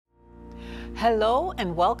Hello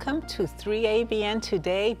and welcome to 3ABN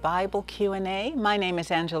Today Bible Q&A. My name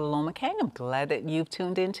is Angela Lomacang. I'm glad that you've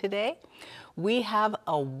tuned in today. We have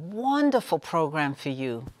a wonderful program for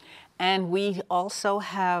you. And we also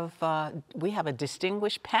have a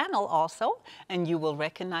distinguished panel also, and you will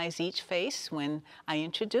recognize each face when I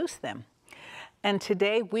introduce them. And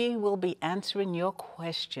today we will be answering your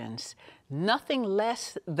questions. Nothing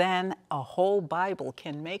less than a whole Bible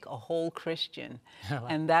can make a whole Christian.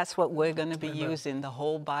 And that's what we're going to be using, the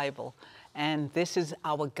whole Bible. And this is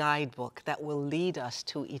our guidebook that will lead us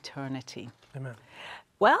to eternity. Amen.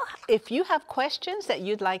 Well, if you have questions that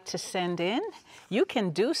you'd like to send in, you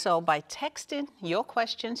can do so by texting your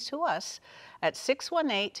questions to us at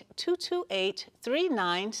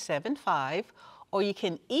 618-228-3975, or you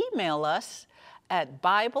can email us at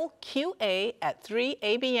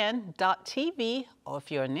BibleQA@3abn.tv, or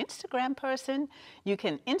if you're an Instagram person, you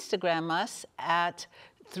can Instagram us at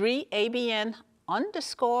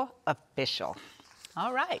 3abn_official.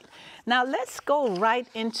 All right, now let's go right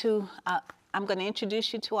into, I'm going to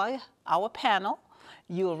introduce you to our panel.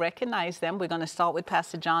 You'll recognize them. We're going to start with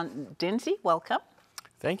Pastor John Dinsey. Welcome.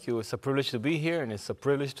 Thank you. It's a privilege to be here, and it's a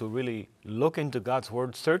privilege to really look into God's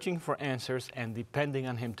Word, searching for answers and depending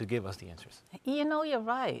on Him to give us the answers. You know, you're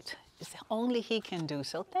right. It's only He can do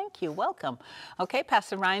so. Thank you. Welcome. Okay,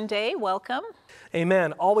 Pastor Ryan Day, welcome.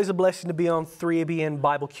 Amen. Always a blessing to be on 3ABN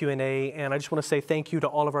Bible Q&A, and I just want to say thank you to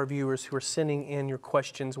all of our viewers who are sending in your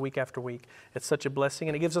questions week after week. It's such a blessing,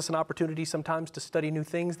 and it gives us an opportunity sometimes to study new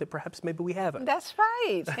things that perhaps maybe we haven't. That's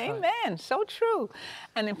right. Amen. So true.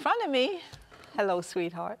 And in front of me, hello,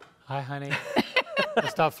 sweetheart. Hi, honey. I'll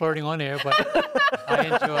stop flirting on air, but I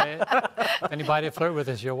enjoy it. If anybody to flirt with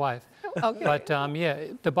is your wife. Okay. But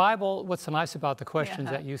yeah, the Bible, what's so nice about the questions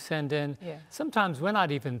that you send in, sometimes we're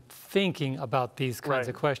not even thinking about these kinds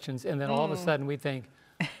of questions, and then all of a sudden we think,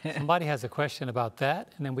 somebody has a question about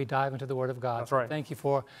that, and then we dive into the Word of God. That's right. Thank you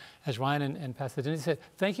for, as Ryan and Pastor Denise said,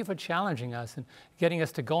 thank you for challenging us and getting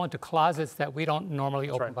us to go into closets that we don't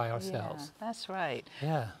normally open by ourselves. Yeah, that's right.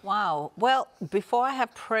 Yeah. Wow. Well, before I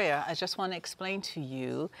have prayer, I just want to explain to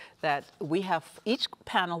you that we have, each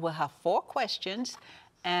panel will have 4 questions,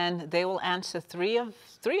 and they will answer three of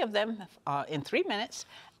them in 3 minutes,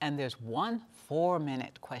 and there's one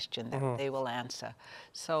 4-minute question that they will answer.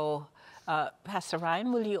 So, Pastor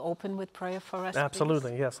Ryan, will you open with prayer for us,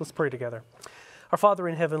 Absolutely, please? yes. Let's pray together. Our Father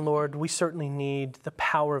in heaven, Lord, we certainly need the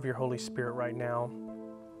power of your Holy Spirit right now.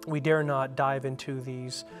 We dare not dive into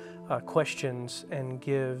these questions and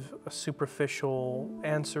give superficial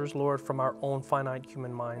answers, Lord, from our own finite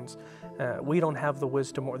human minds. We don't have the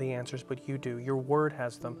wisdom or the answers, but you do. Your word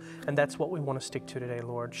has them, and that's what we want to stick to today,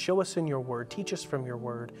 Lord. Show us in your word, teach us from your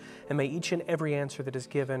word, and may each and every answer that is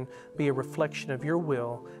given be a reflection of your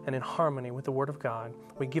will and in harmony with the word of God.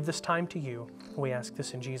 We give this time to you, and we ask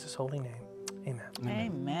this in Jesus' holy name. Amen.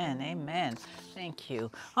 Amen. Amen. Thank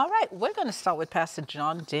you. All right, we're going to start with Pastor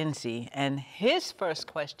John Dinsey, and his first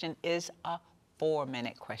question is a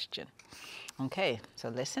 4-minute question. Okay, so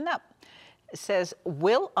listen up. It says,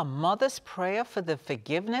 will a mother's prayer for the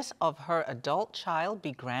forgiveness of her adult child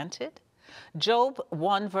be granted? Job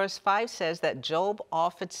 1 verse 5 says that Job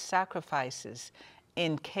offered sacrifices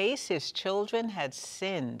in case his children had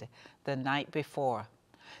sinned the night before.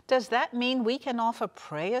 Does that mean we can offer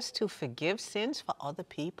prayers to forgive sins for other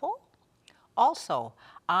people? Also,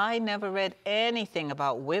 I never read anything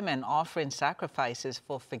about women offering sacrifices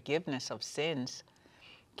for forgiveness of sins.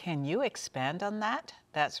 Can you expand on that?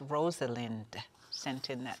 That's Rosalind sent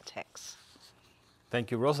in that text.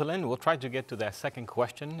 Thank you, Rosalind. We'll try to get to that second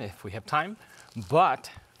question if we have time.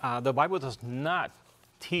 But the Bible does not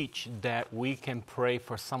teach that we can pray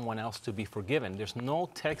for someone else to be forgiven. There's no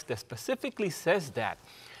text that specifically says that.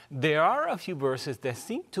 There are a few verses that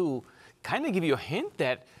seem to kind of give you a hint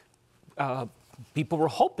that people were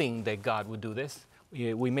hoping that God would do this.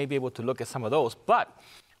 We may be able to look at some of those, but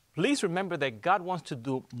please remember that God wants to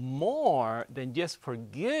do more than just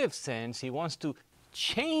forgive sins. He wants to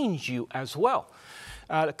change you as well.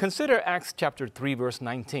 Consider Acts chapter 3, verse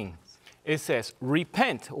 19. It says,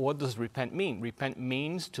 repent. What does repent mean? Repent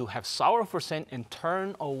means to have sorrow for sin and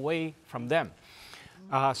turn away from them.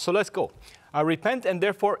 So let's go. Repent and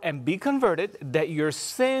therefore and be converted, that your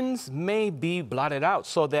sins may be blotted out,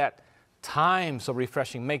 so that times of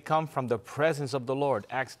refreshing may come from the presence of the Lord.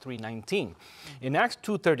 Acts 3:19. In Acts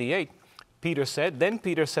 2:38, then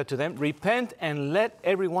Peter said to them, repent and let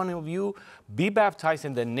every one of you be baptized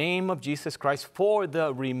in the name of Jesus Christ for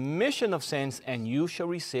the remission of sins, and you shall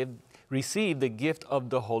receive the gift of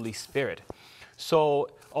the Holy Spirit. So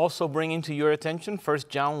also bringing to your attention 1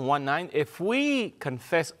 John 1:9, if we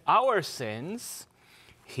confess our sins,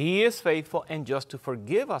 He is faithful and just to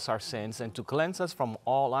forgive us our sins and to cleanse us from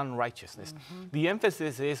all unrighteousness. The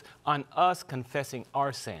emphasis is on us confessing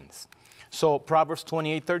our sins. So Proverbs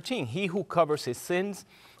 28:13, he who covers his sins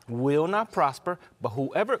will not prosper, but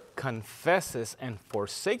whoever confesses and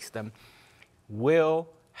forsakes them will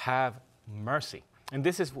have mercy. And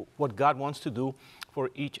this is what God wants to do for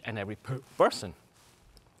each and every person.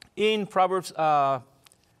 In Ezekiel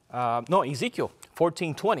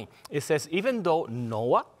 14:20, it says, even though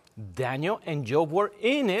Noah, Daniel, and Job were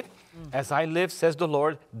in it, as I live, says the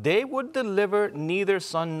Lord, they would deliver neither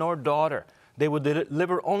son nor daughter. They would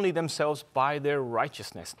deliver only themselves by their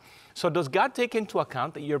righteousness. So does God take into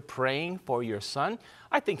account that you're praying for your son?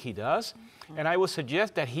 I think he does. And I would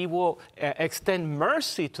suggest that he will extend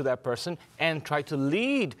mercy to that person and try to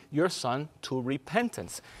lead your son to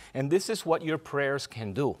repentance. And this is what your prayers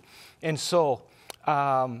can do. And so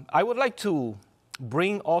I would like to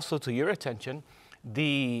bring also to your attention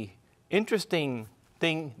the interesting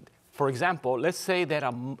thing. For example, let's say that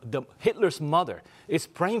Hitler's mother is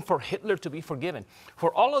praying for Hitler to be forgiven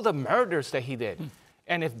for all of the murders that he did.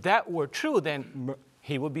 And if that were true, then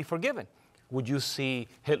he would be forgiven. Would you see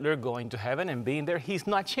Hitler going to heaven and being there? He's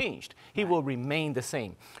not changed. He will remain the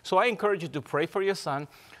same. So I encourage you to pray for your son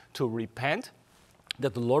to repent,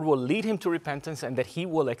 that the Lord will lead him to repentance, and that he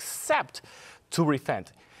will accept to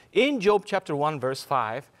repent. In Job chapter 1, verse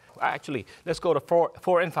 5, actually, let's go to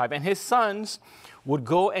 4 and 5. And his sons would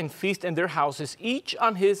go and feast in their houses, each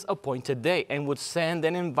on his appointed day, and would send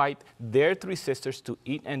and invite their 3 sisters to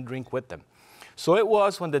eat and drink with them. So it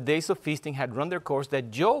was when the days of feasting had run their course that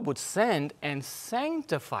Job would send and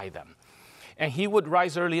sanctify them. And he would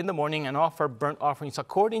rise early in the morning and offer burnt offerings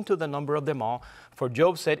according to the number of them all. For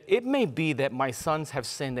Job said, it may be that my sons have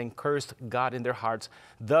sinned and cursed God in their hearts.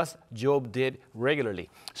 Thus Job did regularly.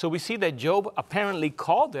 So we see that Job apparently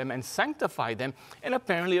called them and sanctified them and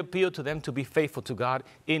apparently appealed to them to be faithful to God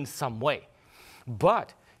in some way.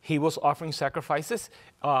 But he was offering sacrifices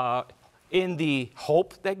in the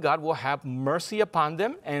hope that God will have mercy upon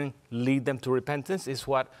them and lead them to repentance, is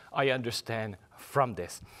what I understand from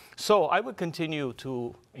this. So I would continue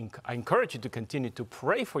to, I encourage you to continue to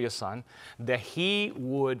pray for your son, that he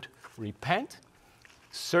would repent,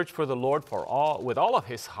 search for the Lord with all of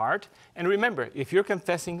his heart. And remember, if you're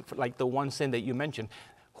confessing like the one sin that you mentioned,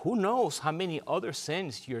 who knows how many other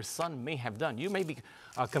sins your son may have done. You may be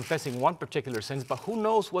confessing one particular sin, but who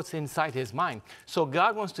knows what's inside his mind. So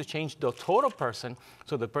God wants to change the total person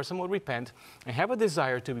so the person will repent and have a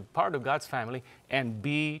desire to be part of God's family and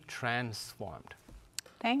be transformed.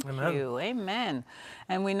 Thank you. Amen.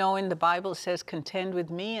 And we know in the Bible it says, contend with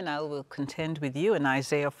me and I will contend with you, in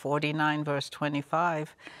Isaiah 49, verse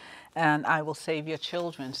 25. And I will save your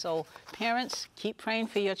children. So parents, keep praying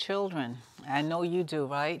for your children. I know you do,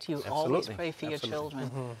 right? You always pray for your children.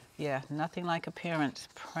 Yeah, nothing like a parent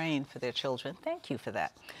praying for their children. Thank you for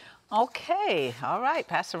that. Okay, all right,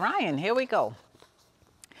 Pastor Ryan, here we go.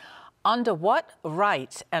 Under what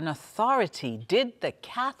rights and authority did the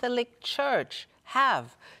Catholic Church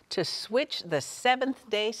have to switch the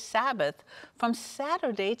seventh-day Sabbath from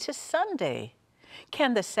Saturday to Sunday?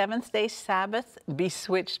 Can the seventh-day Sabbath be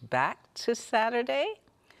switched back to Saturday,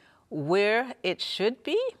 where it should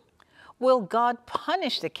be? Will God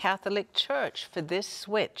punish the Catholic Church for this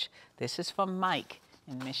switch? This is from Mike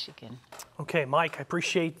in Michigan. Okay, Mike, I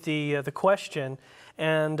appreciate the question.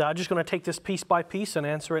 And I'm just going to take this piece by piece and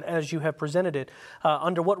answer it as you have presented it.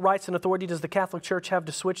 Under what rights and authority does the Catholic Church have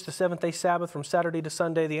to switch the seventh-day Sabbath from Saturday to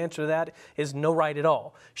Sunday? The answer to that is no right at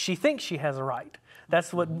all. She thinks she has a right.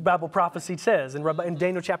 That's what Bible prophecy says. In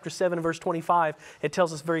Daniel chapter 7, verse 25, it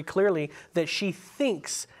tells us very clearly that she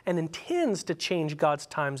thinks and intends to change God's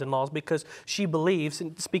times and laws because she believes,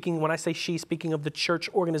 and speaking, when I say she, speaking of the church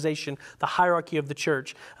organization, the hierarchy of the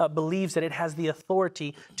church, believes that it has the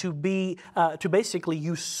authority to basically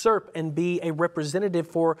usurp and be a representative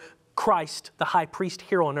for Christ, the high priest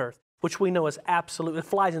here on earth, which we know is absolutely, it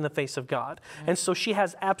flies in the face of God. And so she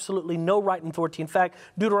has absolutely no right and authority. In fact,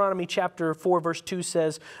 Deuteronomy chapter 4, verse 2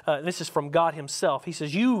 says, this is from God himself. He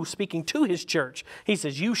says, you, speaking to his church, he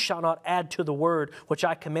says, you shall not add to the word which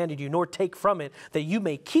I commanded you, nor take from it, that you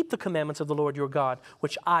may keep the commandments of the Lord your God,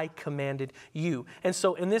 which I commanded you. And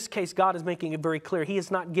so in this case, God is making it very clear. He has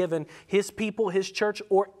not given his people, his church,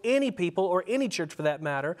 or any people, or any church for that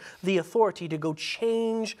matter, the authority to go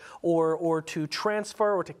change or to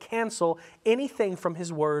transfer or to cancel cancel anything from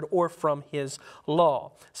his word or from his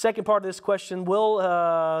law. Second part of this question,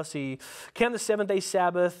 can the seventh-day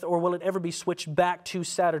Sabbath, or will it ever be switched back to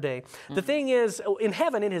Saturday? The thing is, in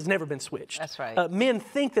heaven, it has never been switched. That's right. Men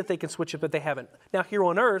think that they can switch it, but they haven't. Now, here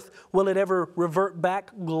on earth, will it ever revert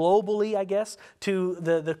back globally, I guess, to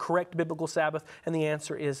the correct biblical Sabbath? And the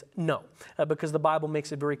answer is no, because the Bible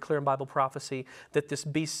makes it very clear in Bible prophecy that this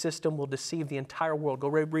beast system will deceive the entire world. Go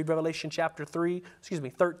read Revelation chapter 13.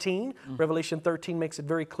 Revelation 13 makes it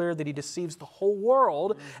very clear that he deceives the whole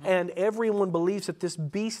world, and everyone believes that this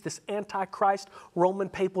beast, this Antichrist, Roman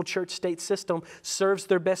papal church state system serves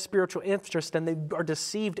their best spiritual interest, and they are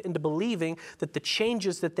deceived into believing that the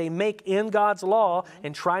changes that they make in God's law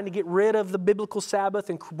and trying to get rid of the biblical Sabbath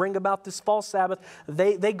and bring about this false Sabbath,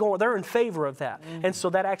 they're in favor of that. And so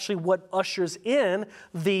that actually what ushers in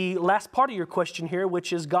the last part of your question here,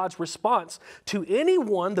 which is God's response to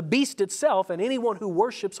anyone, the beast itself, and anyone who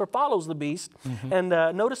worships or follows the beast. And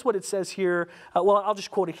notice what it says here. I'll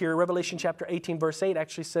just quote it here. Revelation chapter 18, verse 8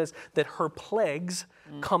 actually says that her plagues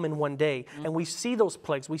come in one day. And we see those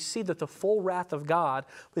plagues. We see that the full wrath of God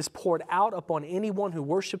is poured out upon anyone who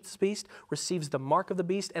worships the beast, receives the mark of the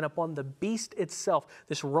beast, and upon the beast itself.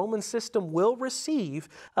 This Roman system will receive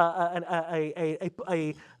the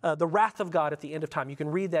wrath of God at the end of time. You can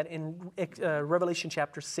read that in Revelation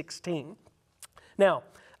chapter 16. Now,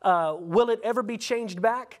 will it ever be changed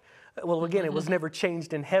back? Well, again, it was never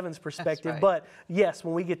changed in heaven's perspective, but yes,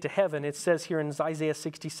 when we get to heaven, it says here in Isaiah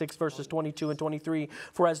 66, verses 22 and 23,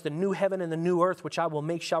 "For as the new heaven and the new earth, which I will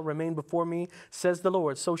make, shall remain before me, says the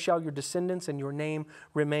Lord, so shall your descendants and your name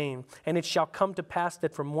remain. And it shall come to pass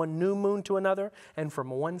that from one new moon to another, and from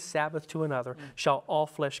one Sabbath to another, shall all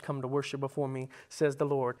flesh come to worship before me, says the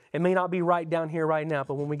Lord." It may not be right down here right now,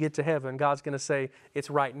 but when we get to heaven, God's going to say it's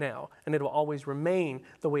right now, and it will always remain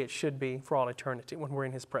the way it should be for all eternity when we're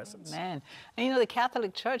in His presence. Man. And you know, the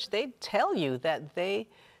Catholic Church, they tell you that they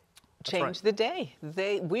changed the day.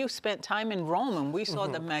 We spent time in Rome, and we saw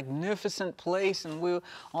the magnificent place, and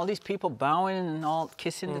all these people bowing and all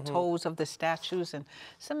kissing the toes of the statues, and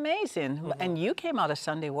it's amazing. And you came out of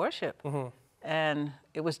Sunday worship. And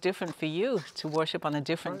it was different for you to worship on a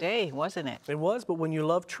different day, wasn't it? It was, but when you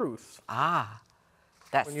love truth.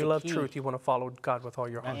 That's when you love truth, you want to follow God with all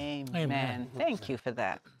your heart. Amen. Thank you for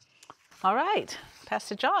that. All right,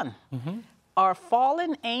 Pastor John. Are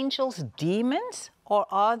fallen angels demons, or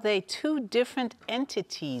are they two different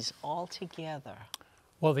entities altogether?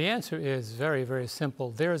 Well, the answer is very, very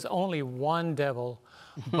simple. There is only one devil,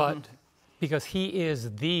 but because he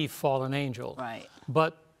is the fallen angel. Right.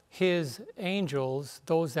 But his angels,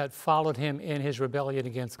 those that followed him in his rebellion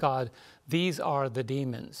against God, these are the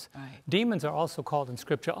demons. Right. Demons are also called in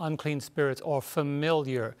Scripture unclean spirits or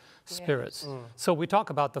familiar spirits. So we talk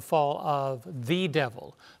about the fall of the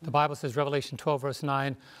devil. The Bible says, Revelation 12, verse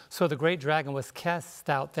 9, "So the great dragon was cast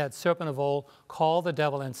out, that serpent of old, called the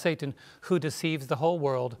devil and Satan, who deceives the whole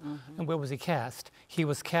world." And where was he cast? He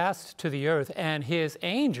was cast to the earth, and his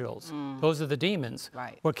angels, those are the demons,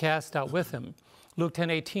 were cast out with him. Luke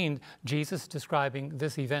 10:18, Jesus describing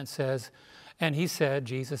this event says, and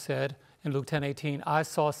Jesus said in Luke 10:18, "I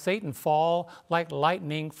saw Satan fall like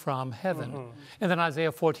lightning from heaven." And then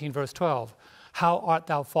Isaiah 14, verse 12, "How art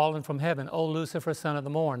thou fallen from heaven, O Lucifer, son of the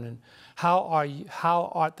morning? How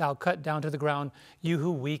art thou cut down to the ground, you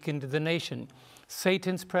who weakened the nation?"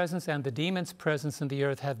 Satan's presence and the demon's presence in the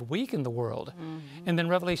earth have weakened the world. And then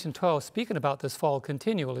Revelation 12, speaking about this fall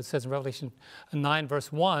continual, it says in Revelation 9,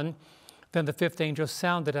 verse 1, "Then the fifth angel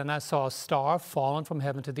sounded, and I saw a star fallen from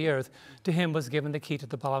heaven to the earth. To him was given the key to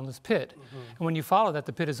the bottomless pit." And when you follow that,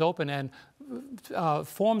 the pit is open, and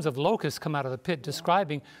forms of locusts come out of the pit,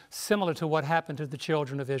 describing similar to what happened to the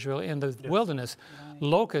children of Israel in the wilderness.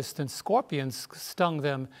 Locusts and scorpions stung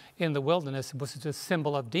them in the wilderness, which is a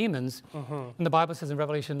symbol of demons. And the Bible says in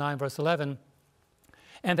Revelation 9, verse 11,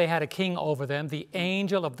 "And they had a king over them, the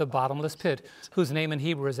angel of the bottomless pit, whose name in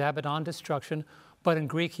Hebrew is Abaddon, destruction, but in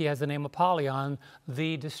Greek he has the name Apollyon,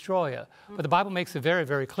 the destroyer." But the Bible makes it very,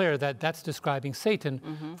 very clear that that's describing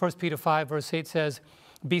Satan. 1 Peter 5, verse 8 says,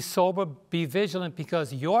 "Be sober, be vigilant,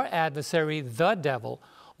 because your adversary, the devil,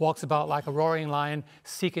 walks about like a roaring lion,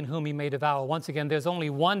 seeking whom he may devour." Once again, there's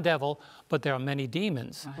only one devil, but there are many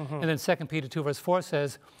demons. And then 2 Peter 2, verse 4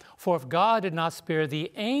 says, "For if God did not spare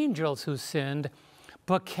the angels who sinned,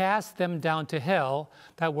 but cast them down to hell,"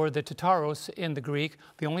 that word, the Tartaros in the Greek,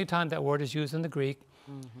 the only time that word is used in the Greek,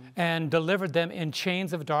 "and delivered them in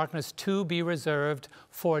chains of darkness to be reserved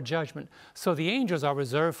for judgment." So the angels are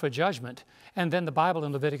reserved for judgment. And then the Bible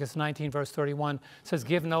in Leviticus 19, verse 31 says,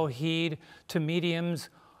 "Give no heed to mediums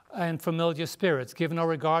and familiar spirits. Give no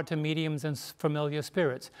regard to mediums and familiar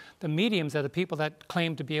spirits. The mediums are the people that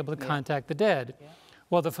claim to be able to contact the dead. Yeah.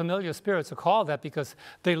 Well, the familiar spirits are called that because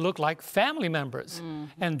they look like family members. Mm-hmm.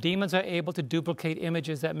 And demons are able to duplicate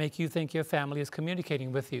images that make you think your family is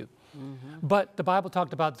communicating with you. Mm-hmm. But the Bible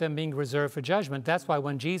talked about them being reserved for judgment. That's why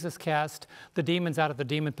when Jesus cast the demons out of the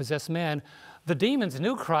demon-possessed man, the demons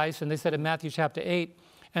knew Christ, and they said in Matthew chapter 8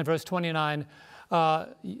 and verse 29,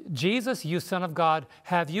 Jesus, you Son of God,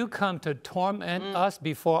 have you come to torment us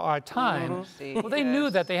before our time? Well, they knew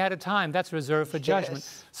that they had a time. That's reserved for judgment.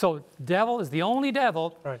 So devil is the only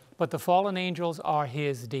devil, but the fallen angels are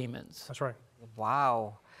his demons. That's right.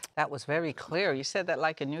 Wow. That was very clear. You said that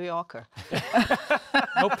like a New Yorker.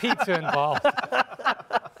 No pizza involved.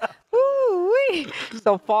 Woo-wee.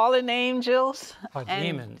 So fallen angels are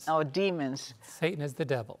demons. Oh, demons. Satan is the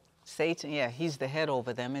devil. Satan, yeah, he's the head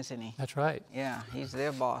over them, isn't he? That's right. Yeah, he's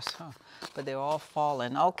their boss, huh? But they're all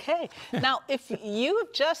fallen. Okay. Now, if you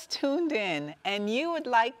have just tuned in and you would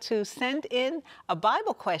like to send in a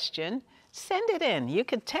Bible question, send it in. You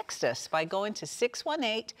can text us by going to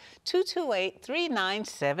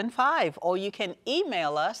 618-228-3975, or you can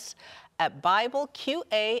email us at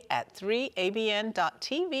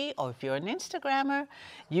BibleQA@3abn.tv, or if you're an Instagrammer,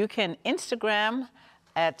 you can Instagram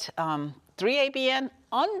at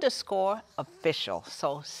 3abn_official.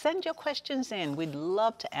 So send your questions in. We'd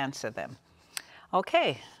love to answer them.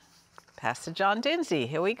 Okay, Pastor John Dinsey,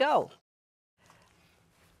 here we go.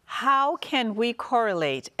 How can we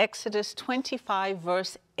correlate Exodus 25,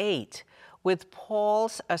 verse 8 with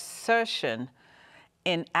Paul's assertion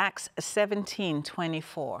in Acts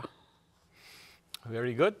 17:24?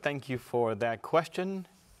 Very good. Thank you for that question.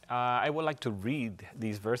 I would like to read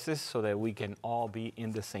these verses so that we can all be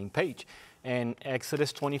in the same page. In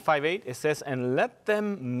Exodus 25:8, it says, "And let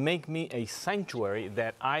them make me a sanctuary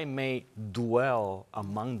that I may dwell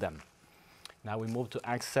among them." Now we move to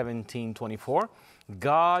Acts 17:24.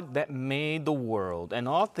 "God that made the world and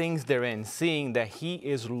all things therein, seeing that he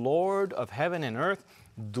is Lord of heaven and earth,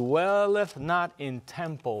 dwelleth not in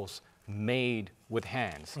temples made with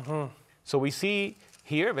hands." Mm-hmm. So we see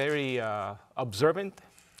here, very observant,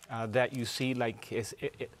 that you see like is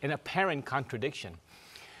an apparent contradiction.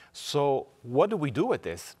 So what do we do with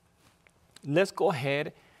this? Let's go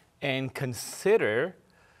ahead and consider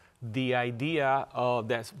the idea of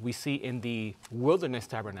that we see in the wilderness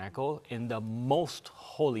tabernacle, in the most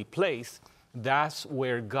holy place. That's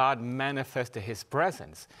where God manifested his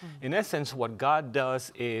presence. Mm-hmm. In essence, what God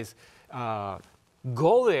does is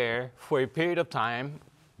go there for a period of time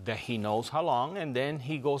that he knows how long, and then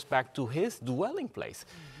he goes back to his dwelling place.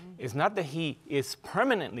 Mm-hmm. It's not that he is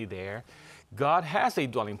permanently there. God has a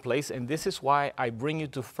dwelling place, and this is why I bring you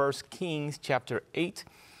to 1 Kings chapter 8.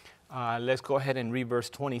 Let's go ahead and read verse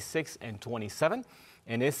 26 and 27.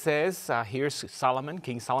 And it says, here's Solomon,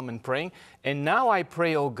 King Solomon praying, "And now I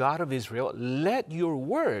pray, O God of Israel, let your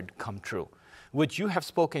word come true, which you have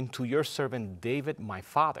spoken to your servant David, my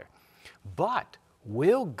father. But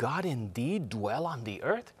will God indeed dwell on the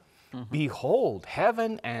earth? Mm-hmm. Behold,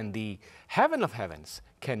 heaven and the heaven of heavens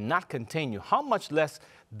cannot contain you. How much less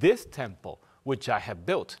this temple which I have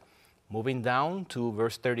built?" Moving down to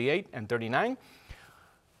verse 38 and 39,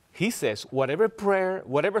 he says, "Whatever prayer,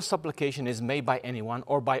 whatever supplication is made by anyone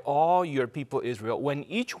or by all your people Israel, when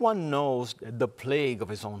each one knows the plague of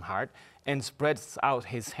his own heart and spreads out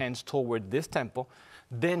his hands toward this temple,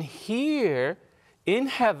 then hear in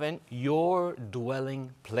heaven your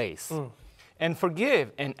dwelling place. And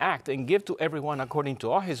forgive and act and give to everyone according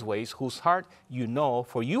to all his ways, whose heart you know,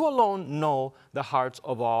 for you alone know the hearts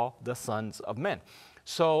of all the sons of men."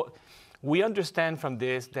 So we understand from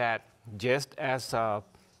this that just as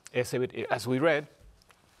we read,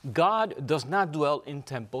 God does not dwell in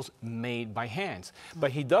temples made by hands,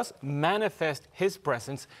 but he does manifest his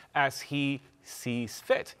presence as he sees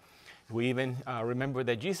fit. We even remember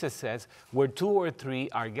that Jesus says, "Where two or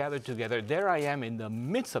three are gathered together, there I am in the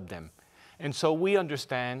midst of them." And so we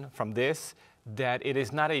understand from this that it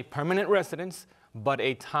is not a permanent residence, but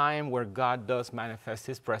a time where God does manifest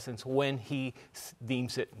his presence when he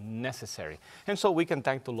deems it necessary. And so we can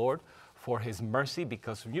thank the Lord for his mercy,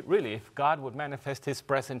 because really, if God would manifest his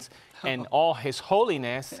presence and all his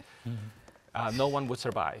holiness, no one would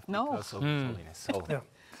survive because of his holiness. So, yeah.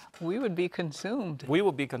 We would be consumed. We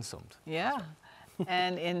will be consumed. Yeah.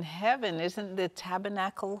 And in heaven, isn't the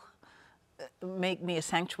tabernacle make me a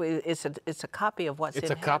sanctuary? It's a copy of what's in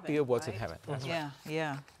heaven. It's a copy of what's right? in heaven. That's right.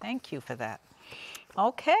 Yeah. Thank you for that.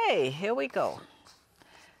 Okay, here we go.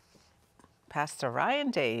 Pastor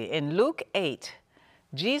Ryan Day, in Luke 8,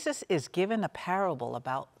 Jesus is given a parable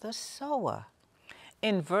about the sower.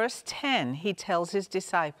 In verse 10, he tells his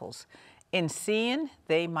disciples, in seeing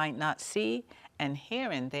they might not see, and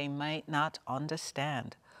hearing they might not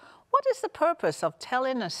understand. What is the purpose of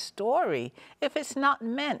telling a story if it's not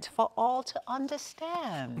meant for all to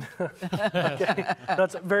understand? Okay.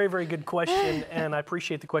 That's a very, very good question, and I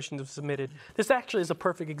appreciate the question that was submitted. This actually is a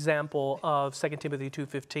perfect example of 2 Timothy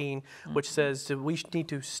 2:15, which says that we need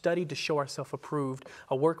to study to show ourselves approved,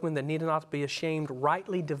 a workman that need not be ashamed,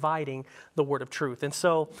 rightly dividing the word of truth. And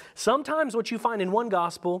so sometimes what you find in one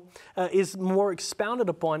gospel is more expounded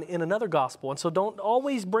upon in another gospel. And so don't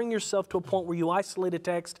always bring yourself to a point where you isolate a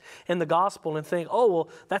text in the gospel and think, oh, well,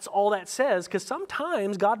 that's all that says, because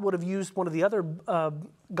sometimes God would have used one of the other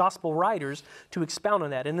gospel writers to expound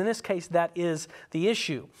on that. And in this case, that is the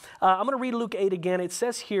issue. I'm going to read Luke 8 again. It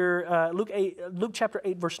says here, Luke chapter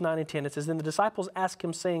 8, verse 9 and 10, it says, then the disciples asked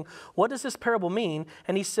him, saying, what does this parable mean?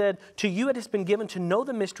 And he said, to you it has been given to know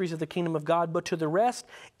the mysteries of the kingdom of God, but to the rest,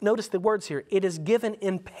 notice the words here, it is given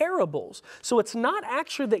in parables. So it's not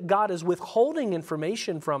actually that God is withholding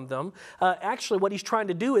information from them. Actually, what he's trying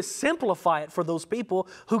to do is simplify it for those people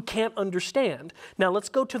who can't understand. Now, let's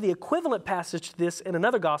go to the equivalent passage to this in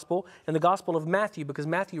another gospel, in the Gospel of Matthew, because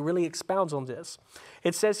Matthew really expounds on this.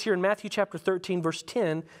 It says here in Matthew chapter 13, verse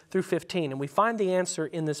 10 through 15, and we find the answer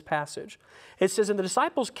in this passage. It says, and the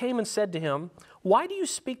disciples came and said to him, why do you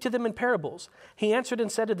speak to them in parables? He answered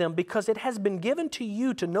and said to them, because it has been given to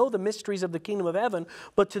you to know the mysteries of the kingdom of heaven,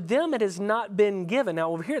 but to them it has not been given. Now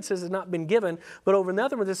over here it says it's not been given, but over in the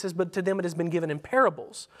other one it says, but to them it has been given in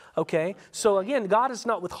parables. Okay? So again, God is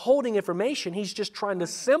not withholding information. He's just trying to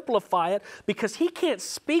simplify it because he can't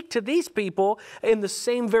speak to these people in the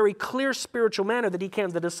same very clear spiritual manner that he can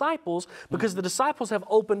to the disciples, because the disciples have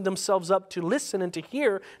opened themselves up to listen and to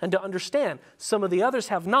hear and to understand. Some of the others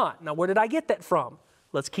have not. Now where did I get that from?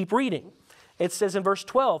 Let's keep reading. It says in verse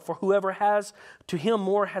 12, for whoever has, to him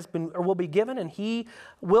more has been or will be given, and he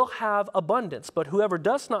will have abundance. But whoever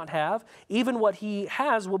does not have, even what he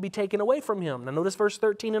has will be taken away from him. Now notice verse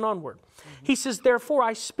 13 and onward. He says, therefore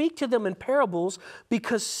I speak to them in parables,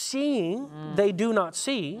 because seeing they do not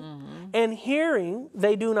see, and hearing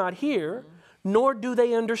they do not hear, nor do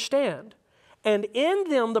they understand. And in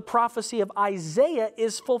them the prophecy of Isaiah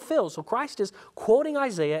is fulfilled. So Christ is quoting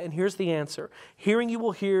Isaiah, and here's the answer. Hearing you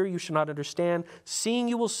will hear, you shall not understand. Seeing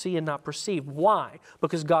you will see and not perceive. Why?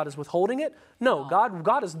 Because God is withholding it? No,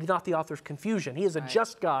 God is not the author of confusion. He is a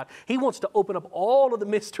just God. He wants to open up all of the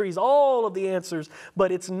mysteries, all of the answers,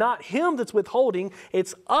 but it's not him that's withholding.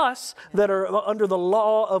 It's us that are under the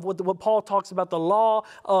law of what Paul talks about, the law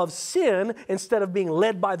of sin, instead of being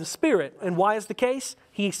led by the Spirit. And why is the case?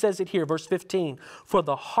 He says it here, verse 15. For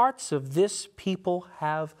the hearts of this people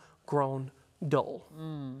have grown dull.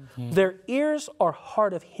 Their ears are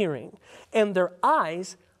hard of hearing, and their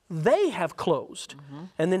eyes they have closed.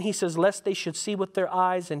 And then he says, lest they should see with their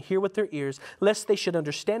eyes and hear with their ears, lest they should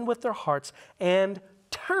understand with their hearts and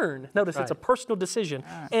turn. Notice it's a personal decision.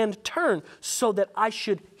 And turn so that I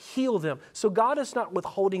should heal them. So God is not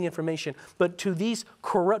withholding information, but to this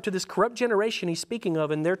corrupt generation he's speaking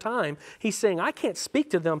of in their time, he's saying, I can't speak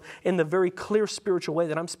to them in the very clear spiritual way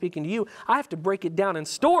that I'm speaking to you. I have to break it down in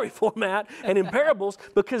story format and in parables,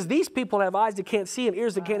 because these people have eyes that can't see and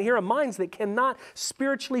ears that can't hear and minds that cannot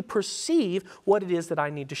spiritually perceive what it is that I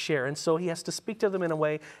need to share. And so he has to speak to them in a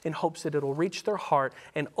way in hopes that it'll reach their heart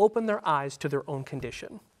and open their eyes to their own condition.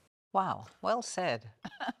 Wow, well said.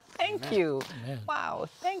 Thank you. Amen. Wow,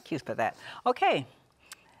 thank you for that. Okay,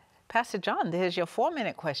 Pastor John, there's your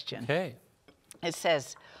 4-minute question. Okay. It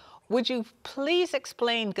says, would you please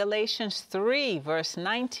explain Galatians 3, verse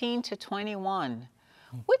 19 to 21?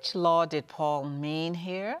 Which law did Paul mean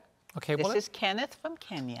here? Okay, this is Kenneth from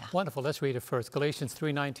Kenya. Wonderful, let's read it first. Galatians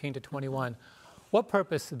 3, 19 to 21. What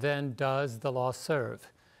purpose then does the law serve?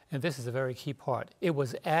 And this is a very key part. It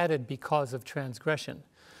was added because of transgression,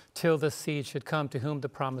 till the seed should come to whom the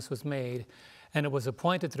promise was made, and it was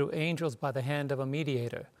appointed through angels by the hand of a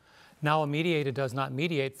mediator. Now a mediator does not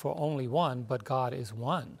mediate for only one, but God is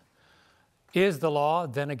one. Is the law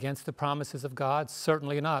then against the promises of God?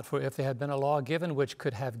 Certainly not, for if there had been a law given which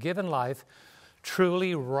could have given life,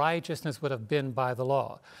 truly righteousness would have been by the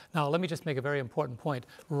law. Now let me just make a very important point.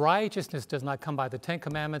 Righteousness does not come by the 10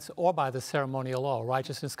 Commandments or by the ceremonial law.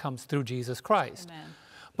 Righteousness comes through Jesus Christ. Amen.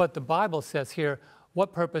 But the Bible says here,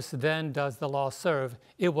 what purpose then does the law serve?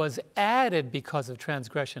 It was added because of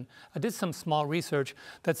transgression. I did some small research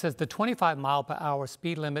that says the 25-mile-per-hour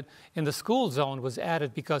speed limit in the school zone was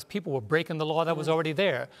added because people were breaking the law that was already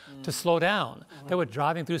there to slow down. They were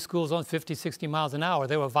driving through school zones 50, 60 miles an hour.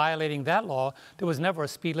 They were violating that law. There was never a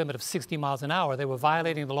speed limit of 60 miles an hour. They were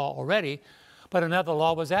violating the law already. but another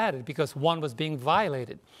law was added because one was being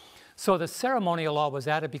violated. So the ceremonial law was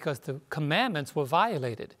added because the commandments were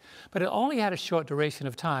violated. But it only had a short duration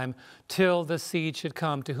of time till the seed should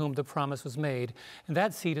come to whom the promise was made. And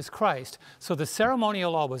that seed is Christ. So the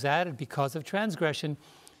ceremonial law was added because of transgression.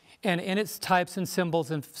 And in its types and symbols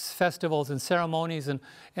and festivals and ceremonies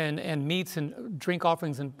and meats and drink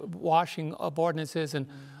offerings and washing of ordinances and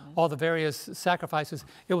all the various sacrifices,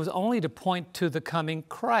 it was only to point to the coming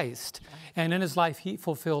Christ. And in his life, he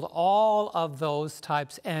fulfilled all of those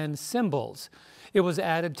types and symbols. It was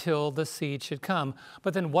added till the seed should come.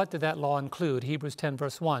 But then what did that law include? Hebrews 10,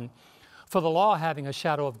 verse 1. For the law, having a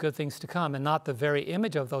shadow of good things to come and not the very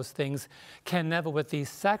image of those things, can never with these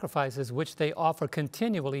sacrifices which they offer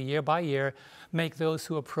continually year by year make those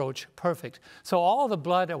who approach perfect. So all the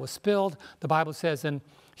blood that was spilled, the Bible says in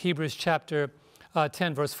Hebrews chapter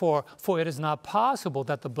 10, verse 4, for it is not possible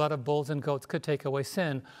that the blood of bulls and goats could take away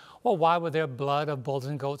sin. Well, why were there blood of bulls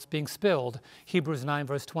and goats being spilled? Hebrews 9,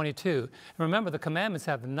 verse 22. And remember, the commandments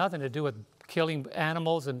have nothing to do with killing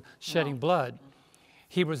animals and shedding blood.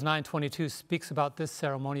 Hebrews 9:22 speaks about this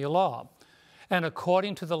ceremonial law. And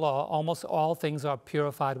according to the law, almost all things are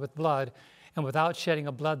purified with blood, and without shedding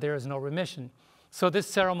of blood there is no remission. So this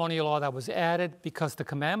ceremonial law that was added because the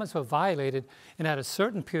commandments were violated and had a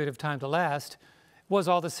certain period of time to last was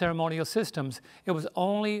all the ceremonial systems. It was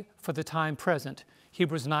only for the time present.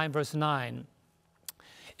 Hebrews 9, verse 9.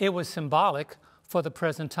 It was symbolic for the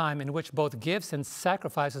present time in which both gifts and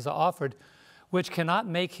sacrifices are offered, which cannot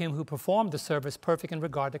make him who performed the service perfect in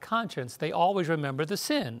regard to conscience. They always remember the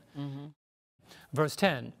sin. Verse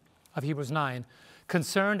 10 of Hebrews 9,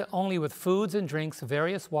 concerned only with foods and drinks,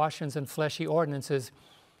 various washings and fleshy ordinances,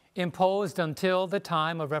 imposed until the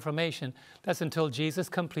time of Reformation. That's until Jesus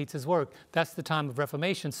completes his work. That's the time of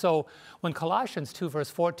Reformation. So when Colossians 2, verse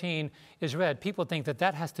 14 is read, people think that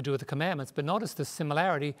that has to do with the commandments, but notice the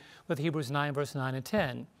similarity with Hebrews 9, verse 9 and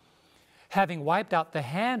 10. Having wiped out the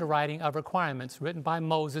handwriting of requirements written by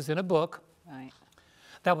Moses in a book, Right.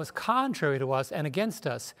 that was contrary to us and against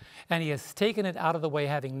us, and he has taken it out of the way,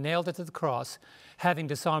 having nailed it to the cross, having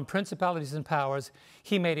disarmed principalities and powers,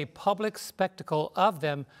 he made a public spectacle of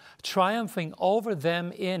them, triumphing over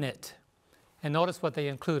them in it. And notice what they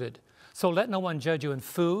included. So let no one judge you in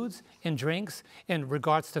foods, in drinks, in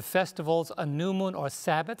regards to festivals, a new moon, or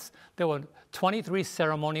Sabbaths. There were 23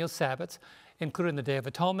 ceremonial Sabbaths, including the Day of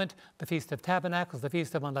Atonement, the Feast of Tabernacles, the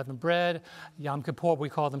Feast of Unleavened Bread, Yom Kippur, we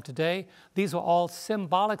call them today. These were all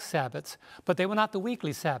symbolic Sabbaths, but they were not the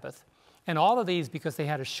weekly Sabbath. And all of these, because they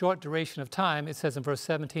had a short duration of time, it says in verse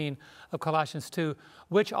 17 of Colossians 2,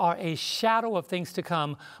 which are a shadow of things to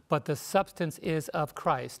come, but the substance is of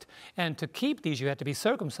Christ. And to keep these, you had to be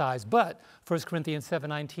circumcised. But 1 Corinthians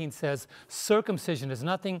 7:19 says, circumcision is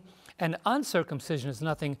nothing, and uncircumcision is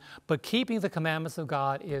nothing, but keeping the commandments of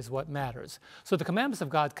God is what matters. So the commandments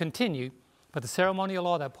of God continue, but the ceremonial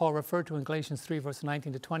law that Paul referred to in Galatians 3, verse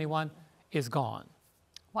 19 to 21 is gone.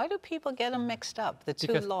 Why do people get them mixed up, the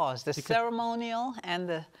two laws, the ceremonial and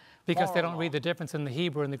the Because they don't moral read the difference in the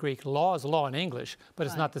Hebrew and the Greek. Law is law in English, but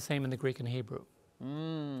it's not the same in the Greek and Hebrew.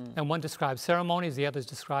 And one describes ceremonies, the others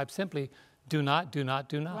describe simply do not, do not,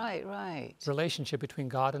 do not. Right, right. Relationship between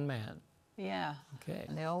God and man. Yeah. Okay.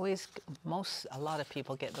 And they always, a lot of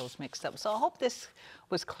people get those mixed up. So I hope this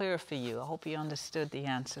was clear for you. I hope you understood the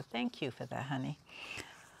answer. Thank you for that, honey.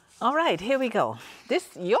 All right, here we go.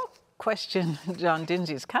 Your question, John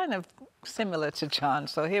Dingy, is kind of similar to John,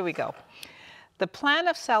 so here we go. The plan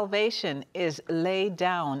of salvation is laid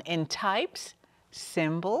down in types,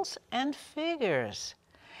 symbols, and figures.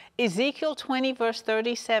 Ezekiel 20, verse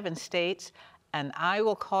 37 states, and I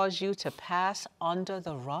will cause you to pass under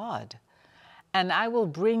the rod, and I will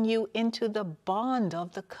bring you into the bond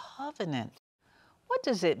of the covenant. What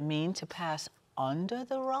does it mean to pass under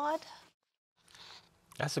the rod?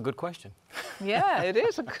 That's a good question. Yeah, it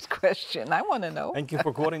is a good question. I want to know. Thank you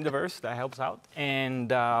for quoting the verse. That helps out.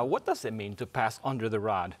 And what does it mean to pass under the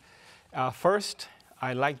rod? First,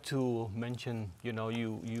 I like to mention,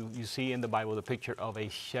 you see in the Bible the picture of a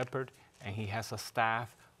shepherd, and he has a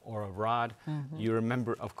staff or a rod. You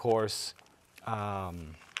remember, of course, that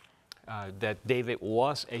David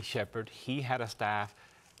was a shepherd. He had a staff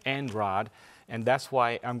and rod. And that's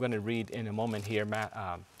why I'm going to read in a moment here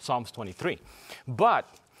Psalms 23. But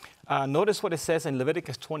notice what it says in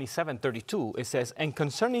Leviticus 27:32. It says, and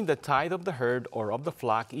concerning the tithe of the herd or of the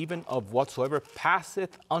flock, even of whatsoever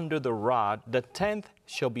passeth under the rod, the tenth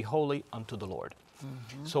shall be holy unto the Lord.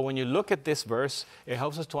 So when you look at this verse, it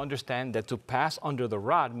helps us to understand that to pass under the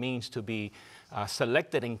rod means to be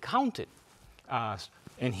selected and counted.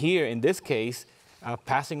 And here, in this case,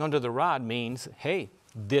 passing under the rod means, hey,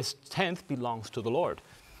 this tenth belongs to the Lord.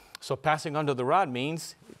 So passing under the rod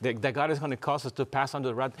means that God is going to cause us to pass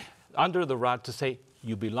under the rod to say,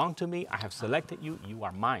 you belong to me, I have selected you, you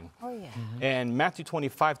are mine. Oh, yeah. Mm-hmm. And Matthew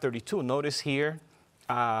 25:32, notice here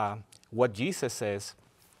what Jesus says.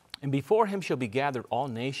 And before him shall be gathered all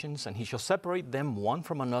nations, and he shall separate them one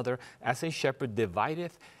from another, as a shepherd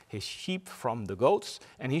divideth his sheep from the goats.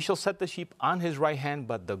 And he shall set the sheep on his right hand,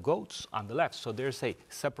 but the goats on the left. So there's a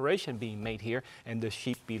separation being made here, and the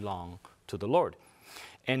sheep belong to the Lord.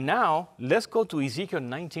 And now, let's go to Ezekiel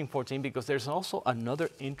 19:14, because there's also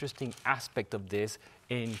another interesting aspect of this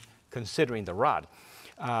in considering the rod.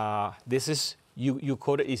 This is, you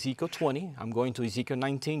quoted Ezekiel 20. I'm going to Ezekiel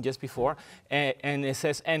 19 just before. And it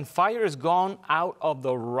says, and fire is gone out of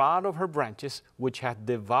the rod of her branches, which hath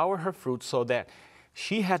devoured her fruit, so that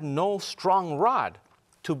she had no strong rod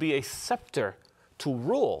to be a scepter to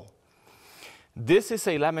rule. This is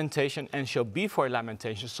a lamentation and shall be for a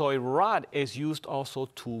lamentation. So a rod is used also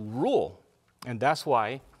to rule. And that's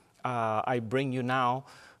why I bring you now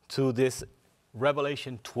to this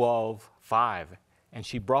Revelation 12:5. And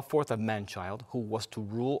she brought forth a man-child who was to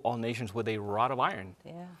rule all nations with a rod of iron.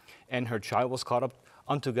 Yeah. And her child was caught up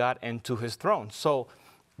unto God and to his throne. So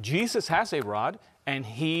Jesus has a rod, and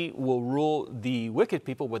he will rule the wicked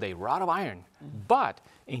people with a rod of iron. But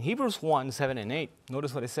in Hebrews 1:7-8,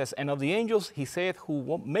 notice what it says. And of the angels he saith,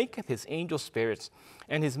 who maketh his angels spirits,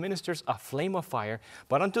 and his ministers a flame of fire.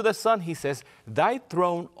 But unto the Son he says, thy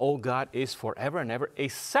throne, O God, is forever and ever. A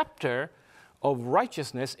scepter of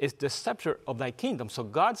righteousness is the scepter of thy kingdom. So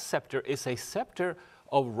God's scepter is a scepter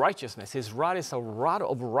of righteousness. His rod is a rod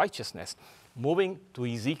of righteousness. Moving to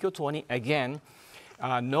Ezekiel 20 again,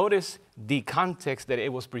 notice the context that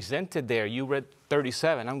it was presented there. You read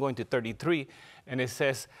 37, I'm going to 33, and it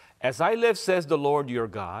says, as I live, says the Lord your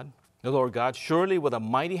God, the Lord God, surely with a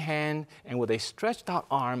mighty hand and with a stretched out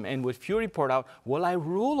arm and with fury poured out will I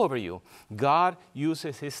rule over you. God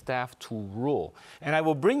uses his staff to rule. And I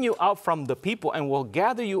will bring you out from the people and will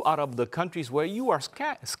gather you out of the countries where you are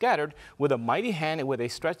scattered with a mighty hand and with a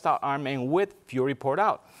stretched out arm and with fury poured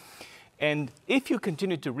out. And if you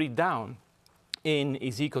continue to read down in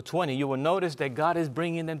Ezekiel 20, you will notice that God is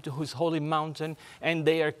bringing them to his holy mountain, and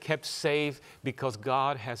they are kept safe because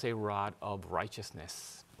God has a rod of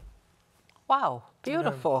righteousness. Wow,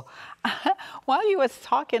 beautiful. While you was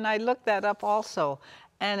talking, I looked that up also.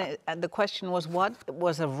 And the question was, what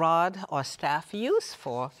was a rod or staff used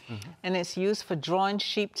for? And it's used for drawing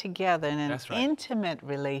sheep together in an intimate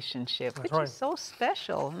relationship, which is so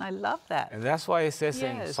special. And I love that. And that's why it says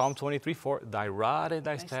in Psalm 23:4, thy rod and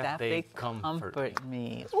thy staff, they comfort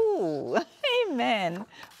me. Ooh, amen.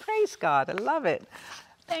 Praise God. I love it.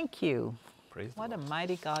 Thank you. Praise what a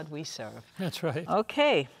mighty God we serve. That's right.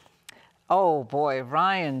 Okay. Oh boy,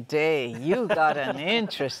 Ryan Day, you got an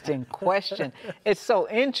interesting question. It's so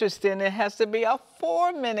interesting, it has to be a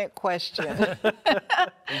 4-minute question.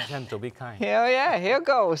 Be gentle, be kind. Here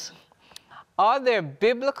goes. Are there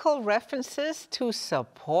biblical references to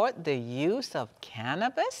support the use of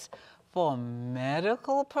cannabis for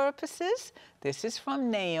medical purposes? This is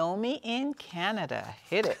from Naomi in Canada.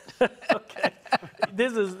 Hit it. Okay.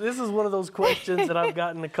 This is one of those questions that I've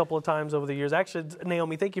gotten a couple of times over the years. Actually,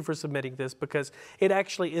 Naomi, thank you for submitting this, because it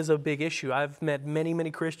actually is a big issue. I've met many,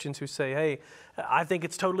 many Christians who say, hey, I think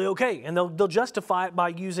it's totally okay. And they'll justify it by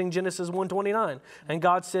using Genesis 1:29. And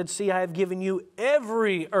God said, see, I have given you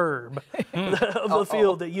every herb of the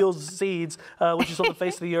field that yields seeds, which is on the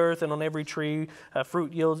face of the earth, and on every tree, the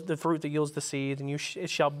fruit that yields the seed, and it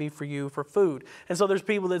shall be for you for food. And so there's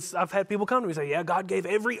people I've had people come to me and say, yeah, God gave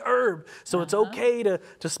every herb, so it's okay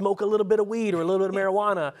to smoke a little bit of weed or a little bit of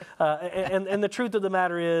marijuana. And the truth of the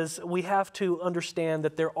matter is, we have to understand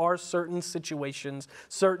that there are certain situations,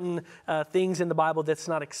 certain things in the Bible that's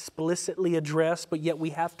not explicitly addressed, but yet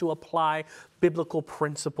we have to apply biblical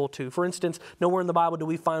principle to. For instance, nowhere in the Bible do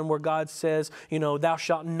we find where God says, thou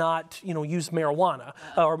shalt not, use marijuana,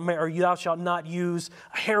 or thou shalt not use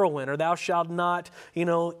heroin, or thou shalt not,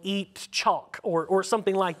 eat chalk, or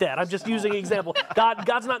something like that. I'm just using an example.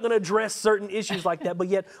 God's not going to address certain issues like that, but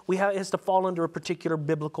yet it has to fall under a particular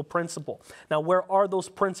biblical principle. Now, where are those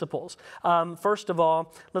principles? First of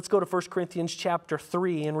all, let's go to 1 Corinthians chapter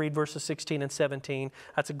 3 and read verses 16 and 17.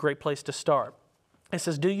 That's a great place to start. It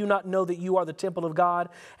says, do you not know that you are the temple of God,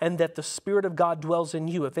 and that the Spirit of God dwells in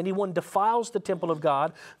you? If anyone defiles the temple of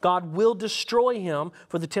God, God will destroy him,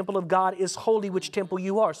 for the temple of God is holy, which temple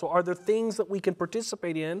you are. So are there things that we can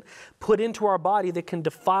participate in, put into our body, that can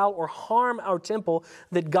defile or harm our temple,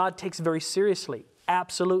 that God takes very seriously?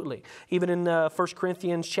 Absolutely. Even in 1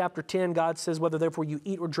 Corinthians chapter 10, God says, whether therefore you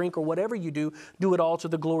eat or drink or whatever you do, do it all to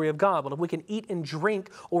the glory of God. Well, if we can eat and drink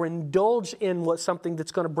or indulge in something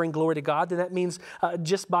that's going to bring glory to God, then that means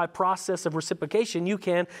just by process of reciprocation, you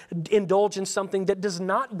can indulge in something that does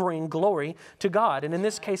not bring glory to God. And in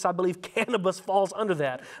this case, I believe cannabis falls under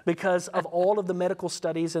that because of all of the medical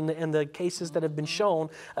studies and the cases that have been shown.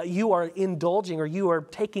 You are indulging, or you are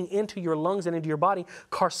taking into your lungs and into your body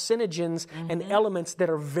carcinogens and elements that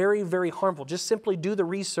are very, very harmful. Just simply do the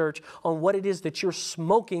research on what it is that you're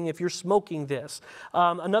smoking if you're smoking this.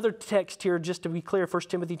 Another text here, just to be clear, 1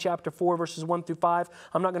 Timothy chapter 4, verses 1 through 5.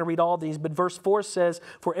 I'm not going to read all these, but verse 4 says,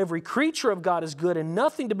 for every creature of God is good and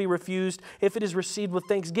nothing to be refused if it is received with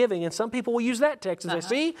thanksgiving. And some people will use that text and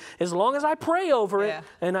say, see, as long as I pray over it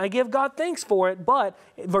and I give God thanks for it. But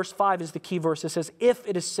verse 5 is the key verse. It says, if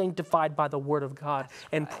it is sanctified by the word of God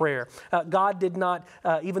and prayer. God did not,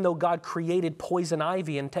 even though God created poison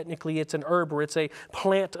ivy, and technically it's an herb or it's a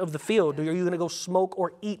plant of the field, are you going to go smoke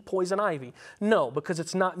or eat poison ivy? No, because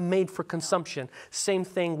it's not made for consumption. Same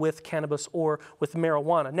thing with cannabis or with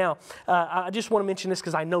marijuana. Now, I just want to mention this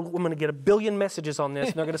because I know I'm going to get a billion messages on this,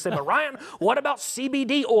 and they're going to say, but Ryan, what about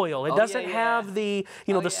CBD oil? It doesn't have the,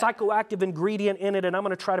 the psychoactive ingredient in it, and I'm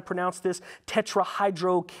going to try to pronounce this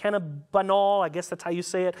tetrahydrocannabinol, I guess that's how you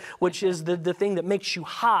say it, which is the thing that makes you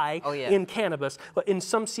high in cannabis. But in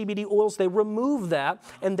some CBD oils, they remove that,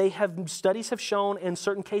 and studies have shown, and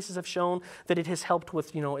certain cases have shown, that it has helped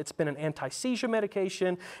with, it's been an anti-seizure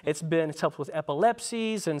medication, it's helped with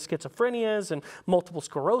epilepsies and schizophrenias and multiple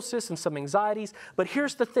sclerosis and some anxieties. But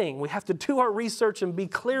here's the thing, we have to do our research and be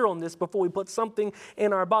clear on this before we put something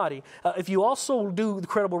in our body. If you also do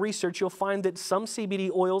credible research, you'll find that some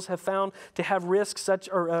CBD oils have found to have risks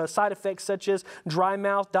side effects such as dry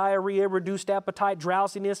mouth, diarrhea, reduced appetite,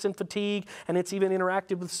 drowsiness, and fatigue, and it's even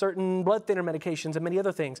interacted with certain blood thinner medications and many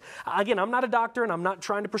other things. Again, I'm not a doctor and I'm not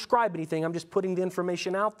trying to prescribe anything. I'm just putting the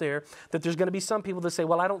information out there that there's going to be some people that say,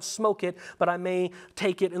 well, I don't smoke it, but I may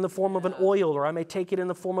take it in the form of an oil, or I may take it in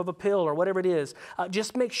the form of a pill, or whatever it is.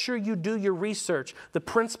 Just make sure you do your research. The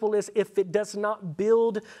principle is, if it does not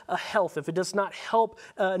build a health, if it does not help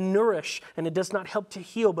nourish, and it does not help to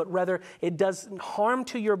heal, but rather it does harm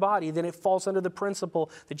to your body, then it falls under the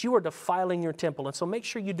principle that you are defiling your temple. And so make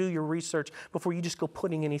sure you do your research before you just go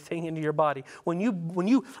putting anything into your body. When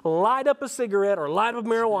you light up a cigarette or light up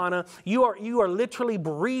marijuana, you are literally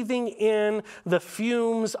breathing in the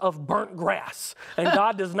fumes of burnt grass. And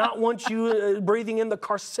God does not want you breathing in the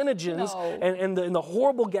carcinogens and the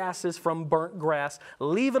horrible gases from burnt grass.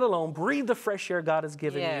 Leave it alone. Breathe the fresh air God has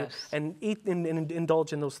given you, and eat and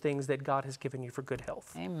indulge in those things that God has given you for good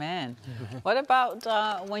health. Amen. What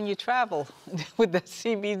about when you travel with the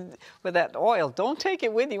CBD, with that oil? Don't take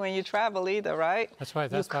it with you when you travel either, right? That's right.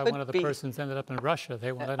 That's why one of the persons ended up in Russia.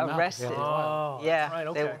 They won't let him arrested. Oh, yeah. Right.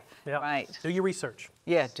 Okay. Right. Do your research.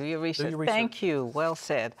 Yeah. Do your research. Thank you. Well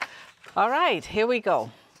said. All right. Here we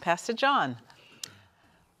go. Pastor John.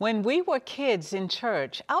 When we were kids in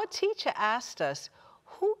church, our teacher asked us,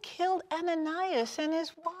 who killed Ananias and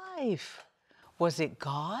his wife? Was it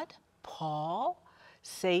God, Paul,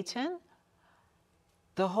 Satan,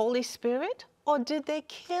 the Holy Spirit, or did they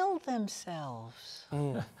kill themselves?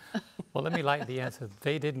 Well, let me lighten the answer.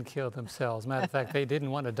 They didn't kill themselves. Matter of fact, they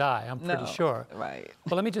didn't want to die, I'm pretty sure. Right.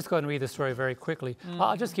 Well, let me just go ahead and read the story very quickly.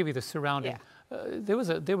 I'll just give you the surrounding. There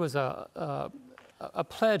was a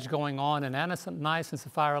pledge going on, and Ananias and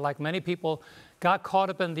Sapphira, like many people, got caught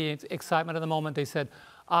up in the excitement of the moment. They said,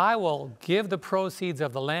 I will give the proceeds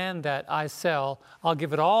of the land that I sell, I'll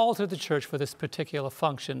give it all to the church for this particular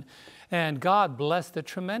function. And God blessed it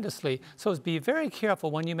tremendously. So be very careful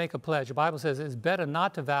when you make a pledge. The Bible says it's better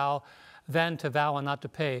not to vow than to vow and not to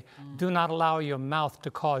pay. Do not allow your mouth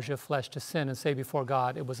to cause your flesh to sin and say before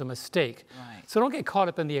God it was a mistake. Right. So don't get caught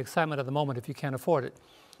up in the excitement of the moment if you can't afford it.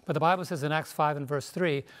 But the Bible says in Acts 5 and verse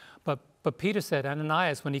 3, but Peter said,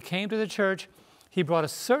 Ananias, when he came to the church, he brought a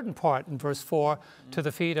certain part in verse 4 to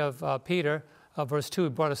the feet of Peter. Verse 2, he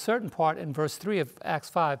brought a certain part in verse 3 of Acts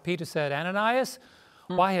 5. Peter said, Ananias,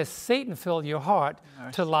 why has Satan filled your heart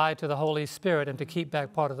to lie to the Holy Spirit and to keep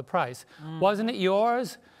back part of the price? Wasn't it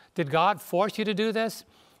yours? Did God force you to do this?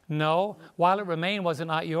 No. While it remained, was it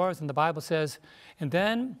not yours? And the Bible says, and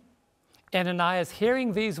then Ananias,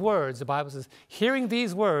 hearing these words, the Bible says, hearing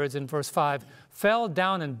these words in verse 5, fell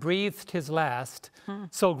down and breathed his last.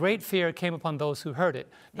 So great fear came upon those who heard it.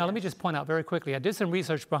 Now, let me just point out very quickly, I did some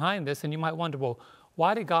research behind this, and you might wonder, well,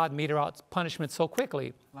 why did God meter out punishment so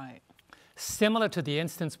quickly? Right. Similar to the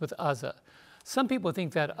instance with Uzzah. Some people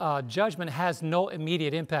think that judgment has no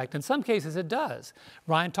immediate impact. In some cases, it does.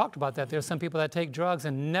 Ryan talked about that. There are some people that take drugs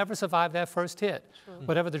and never survive that first hit,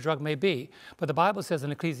 whatever the drug may be. But the Bible says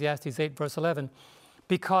in Ecclesiastes 8, verse 11,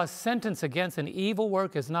 because sentence against an evil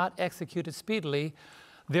work is not executed speedily,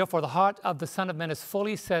 therefore the heart of the Son of Man is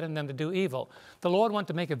fully set in them to do evil. The Lord wanted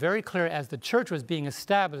to make it very clear as the church was being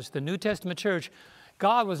established, the New Testament church,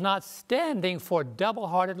 God was not standing for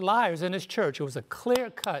double-hearted liars in his church. It was a clear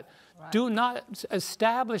cut. Right. Do not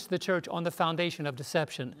establish the church on the foundation of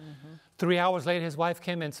deception. 3 hours later, his wife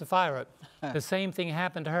came in, Sapphira. The same thing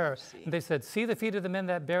happened to her. And they said, see the feet of the men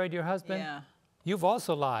that buried your husband? Yeah. You've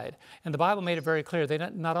also lied. And the Bible made it very clear. They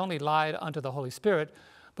not only lied unto the Holy Spirit,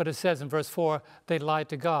 but it says in verse 4, they lied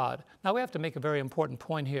to God. Now, we have to make a very important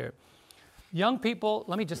point here. Young people,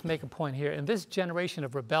 let me just make a point here. In this generation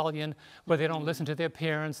of rebellion, where they don't listen to their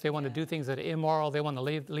parents, they want to do things that are immoral, they want to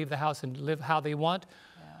leave the house and live how they want.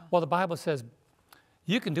 Well, the Bible says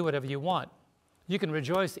you can do whatever you want. You can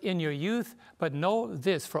rejoice in your youth, but know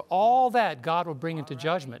this, for all that God will bring into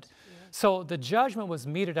judgment. So the judgment was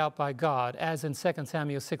meted out by God, as in 2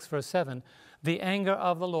 Samuel 6, verse 7. The anger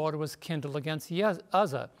of the Lord was kindled against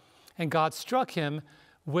Uzzah, and God struck him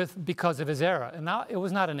because of his error. And now it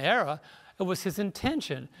was not an error. It was his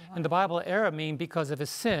intention. And the Bible error means because of his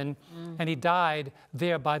sin, and he died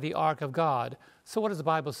there by the ark of God. So what does the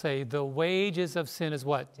Bible say? The wages of sin is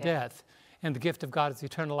what? Death. And the gift of God is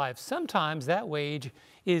eternal life. Sometimes that wage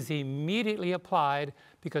is immediately applied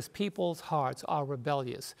because people's hearts are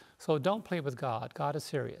rebellious. So don't play with God. God is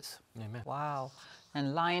serious. Amen. Wow.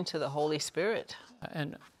 And lying to the Holy Spirit.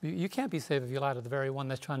 And you can't be saved if you lie to the very one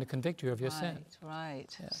that's trying to convict you of your sin. Right.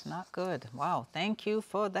 Yes. It's not good. Wow. Thank you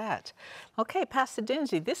for that. Okay, Pastor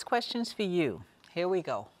Dingy, this question's for you. Here we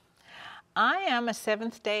go. I am a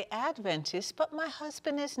Seventh-day Adventist, but my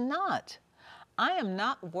husband is not. I am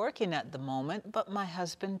not working at the moment, but my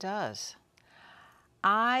husband does.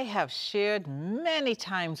 I have shared many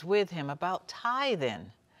times with him about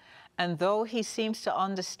tithing, and though he seems to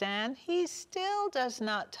understand, he still does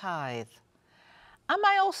not tithe. Am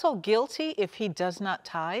I also guilty if he does not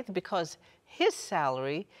tithe because his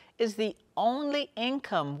salary is the only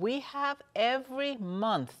income we have every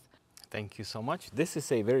month? Thank you so much. This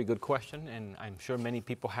is a very good question, and I'm sure many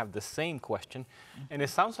people have the same question. And it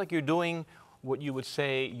sounds like you're doing what you would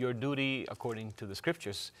say your duty according to the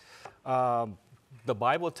scriptures. The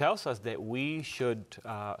Bible tells us that we should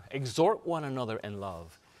exhort one another in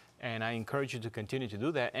love. And I encourage you to continue to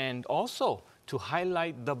do that, and also to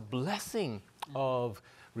highlight the blessing of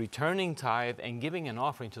returning tithe and giving an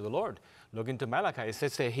offering to the Lord. Look into Malachi. It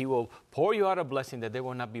says that he will pour you out a blessing that there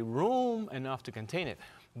will not be room enough to contain it.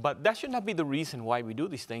 But that should not be the reason why we do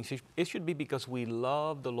these things. It should be because we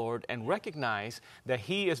love the Lord and recognize that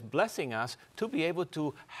he is blessing us to be able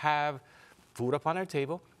to have food upon our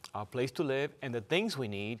table, a place to live, and the things we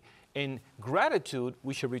need. In gratitude,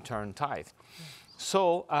 we should return tithe.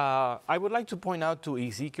 So I would like to point out to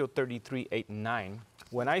Ezekiel 33, 8 and 9.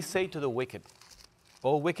 When I say to the wicked,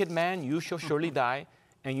 O wicked man, you shall surely die,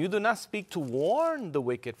 and you do not speak to warn the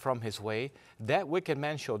wicked from his way, that wicked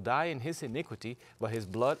man shall die in his iniquity, but his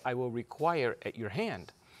blood I will require at your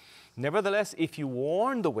hand. Nevertheless, if you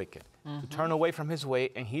warn the wicked to turn away from his way,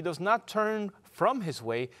 and he does not turn from his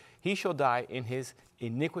way, he shall die in his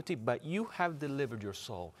iniquity, but you have delivered your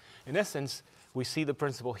soul. In essence, we see the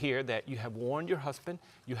principle here that you have warned your husband,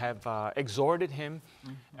 you have exhorted him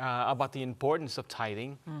about the importance of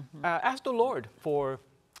tithing. Ask the Lord for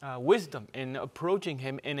wisdom in approaching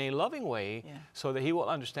him in a loving way, so that he will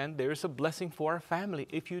understand there is a blessing for our family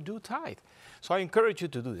if you do tithe. So I encourage you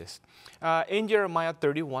to do this. In Jeremiah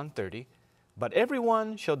 31:30, but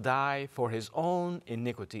everyone shall die for his own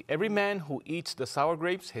iniquity. Every man who eats the sour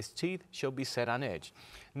grapes, his teeth shall be set on edge.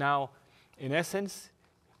 Now, in essence,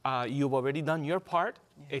 you've already done your part.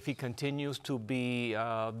 If he continues to be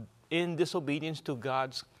in disobedience to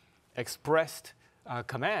God's expressed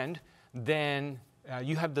command, then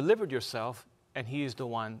you have delivered yourself, and he is the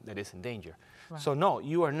one that is in danger. Right. So no,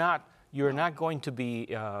 you are not. You are not going to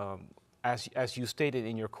be, as you stated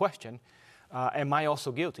in your question. Am I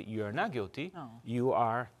also guilty? You are not guilty. No. You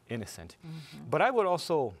are innocent. But I would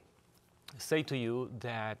also say to you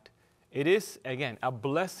that it is, again, a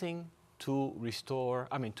blessing to restore.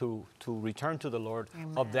 I mean, to return to the Lord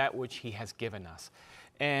of that which he has given us.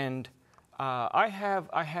 And I've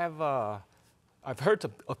heard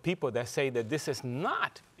of people that say that this is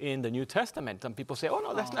not in the New Testament. Some people say, oh,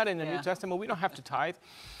 no, that's not in the New Testament. We don't have to tithe.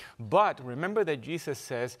 But remember that Jesus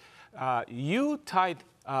says, you tithe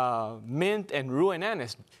mint and rue and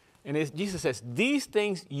anise. And Jesus says, these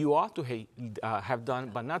things you ought to have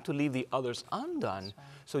done, but not to leave the others undone. Right.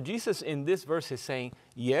 So Jesus in this verse is saying,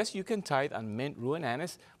 yes, you can tithe on mint, rue, and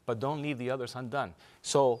anise, but don't leave the others undone.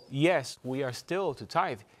 So yes, we are still to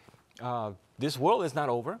tithe. This world is not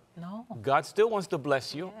over. No. God still wants to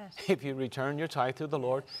bless you. Yes. If you return your tithe to the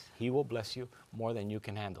Lord, He will bless you more than you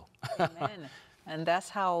can handle. Amen. And that's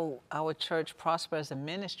how our church prospers as a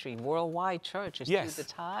ministry, worldwide church, is yes. through the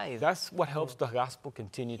tithe. That's what helps the gospel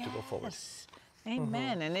continue to go forward.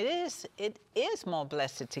 Amen. And it is more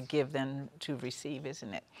blessed to give than to receive,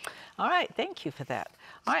 isn't it? All right, thank you for that.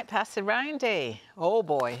 All right, Pastor Ryan Day. Oh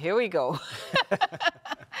boy, here we go.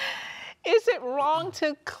 Is it wrong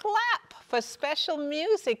to clap for special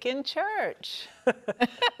music in church?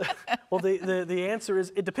 Well, the answer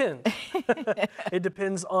is it depends. It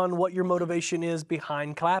depends on what your motivation is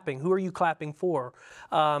behind clapping. Who are you clapping for?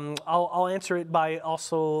 I'll answer it by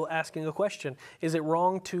also asking a question. Is it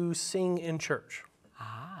wrong to sing in church?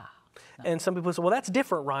 And some people say, well, that's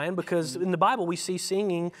different, Ryan, because in the Bible we see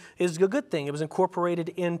singing is a good thing. It was incorporated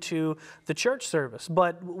into the church service.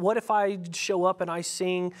 But what if I show up and I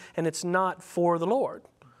sing and it's not for the Lord?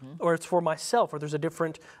 Or it's for myself, or there's a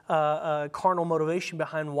different carnal motivation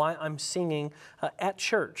behind why I'm singing at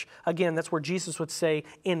church. Again, that's where Jesus would say,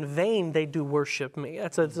 in vain they do worship me.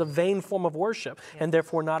 It's a vain form of worship, and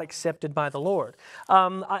therefore not accepted by the Lord.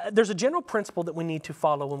 There's a general principle that we need to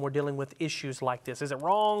follow when we're dealing with issues like this. Is it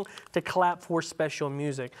wrong to clap for special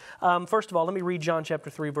music? First of all, let me read John chapter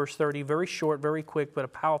 3, verse 30. Very short, very quick, but a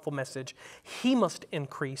powerful message. He must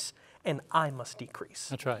increase, and I must decrease.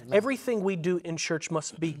 That's right. Everything we do in church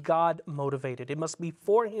must be God motivated. It must be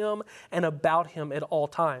for Him and about Him at all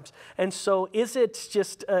times. And so is it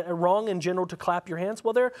just wrong in general to clap your hands?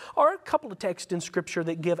 Well, there are a couple of texts in Scripture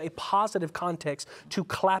that give a positive context to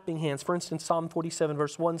clapping hands. For instance, Psalm 47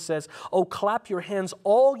 verse 1 says, "Oh, clap your hands,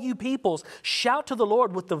 all you peoples. Shout to the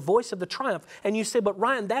Lord with the voice of the triumph." And you say, but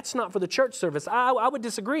Ryan, that's not for the church service. I would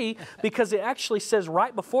disagree, because it actually says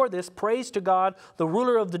right before this, praise to God, the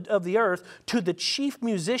ruler of the earth, to the chief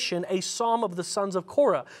musician, a psalm of the sons of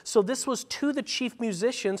Korah. So this was to the chief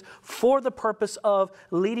musicians for the purpose of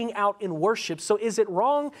leading out in worship. So is it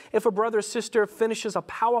wrong if a brother or sister finishes a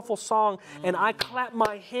powerful song and I clap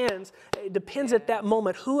my hands? It depends at that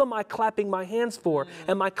moment. Who am I clapping my hands for?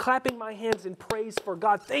 Am I clapping my hands in praise for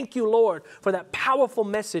God? Thank you, Lord, for that powerful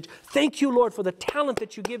message. Thank you, Lord, for the talent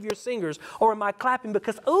that you give your singers. Or am I clapping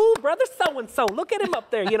because, oh, brother so-and-so, look at him up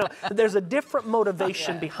there. You know, there's a different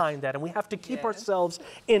motivation behind that, and we have to keep ourselves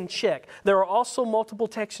in check. There are also multiple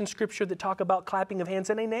texts in Scripture that talk about clapping of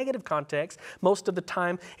hands in a negative context. Most of the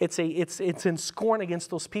time, it's in scorn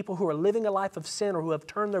against those people who are living a life of sin or who have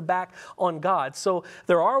turned their back on God. So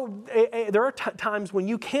there are times when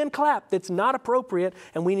you can clap that's not appropriate,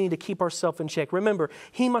 and we need to keep ourselves in check. Remember,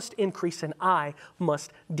 He must increase and I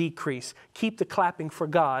must decrease. Keep the clapping for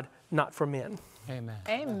God, not for men. Amen.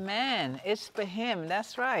 Amen. It's for Him.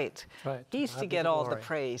 That's right. Right. He's to get all the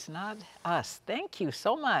praise, not us. Thank you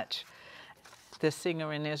so much. The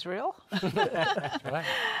singer in Israel. Right.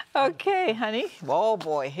 Okay, honey. Oh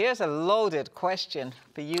boy, here's a loaded question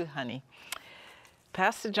for you, honey.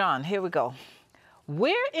 Pastor John, here we go.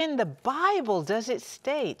 Where in the Bible does it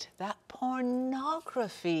state that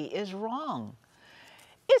pornography is wrong?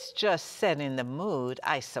 It's just setting the mood,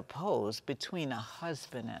 I suppose, between a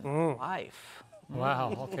husband and wife.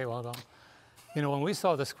 Wow. Okay, well done. You know, when we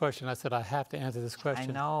saw this question, I said, I have to answer this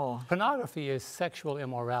question. I know. Pornography is sexual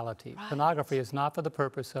immorality. Right. Pornography is not for the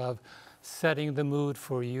purpose of setting the mood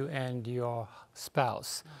for you and your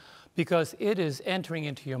spouse, because it is entering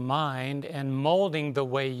into your mind and molding the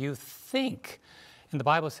way you think. And the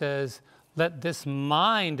Bible says, let this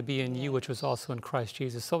mind be in you, which was also in Christ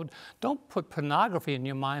Jesus. So don't put pornography in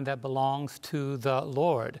your mind that belongs to the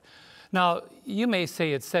Lord. Now, you may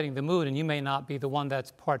say it's setting the mood, and you may not be the one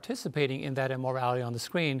that's participating in that immorality on the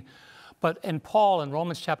screen. But in Paul, in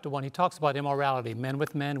Romans chapter 1, he talks about immorality, men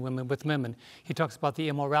with men, women with women. He talks about the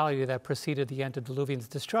immorality that preceded the antediluvian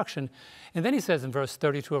destruction. And then he says in verse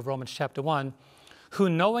 32 of Romans chapter 1, who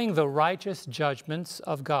knowing the righteous judgments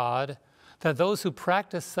of God, that those who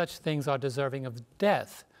practice such things are deserving of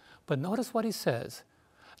death. But notice what he says.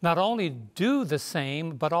 Not only do the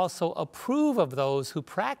same, but also approve of those who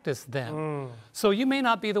practice them. So you may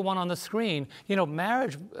not be the one on the screen. You know,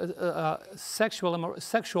 marriage,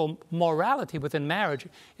 sexual morality within marriage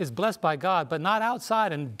is blessed by God, but not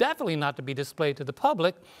outside, and definitely not to be displayed to the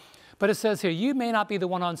public. But it says here, you may not be the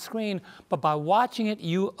one on screen, but by watching it,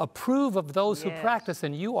 you approve of those who practice,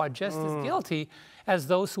 and you are just as guilty as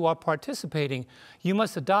those who are participating. You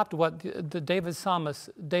must adopt what David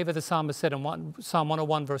the psalmist said in Psalm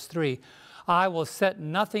 101, verse 3. I will set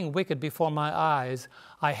nothing wicked before my eyes.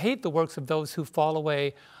 I hate the works of those who fall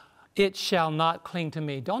away. It shall not cling to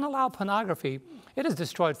me. Don't allow pornography. It has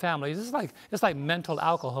destroyed families. It's like mental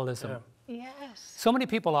alcoholism. Yeah. Yes. So many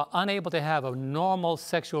people are unable to have a normal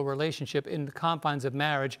sexual relationship in the confines of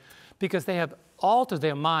marriage because they have altered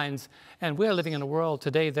their minds, and we're living in a world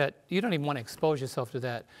today that you don't even want to expose yourself to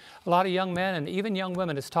that. A lot of young men and even young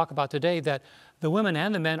women has talked about today that the women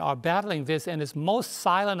and the men are battling this, and it's most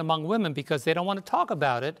silent among women because they don't want to talk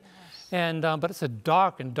about it. And, but it's a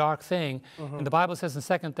dark thing. And the Bible says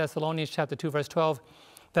in 2 Thessalonians chapter 2, verse 12,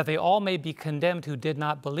 that they all may be condemned who did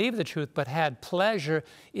not believe the truth, but had pleasure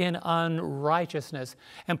in unrighteousness.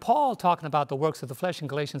 And Paul, talking about the works of the flesh in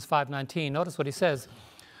Galatians 5:19, notice what he says.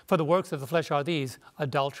 For the works of the flesh are these: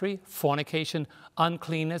 adultery, fornication,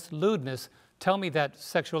 uncleanness, lewdness. Tell me that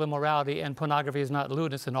sexual immorality and pornography is not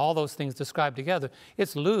lewdness, and all those things described together.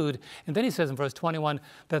 It's lewd. And then he says in verse 21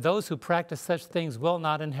 that those who practice such things will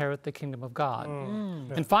not inherit the kingdom of God.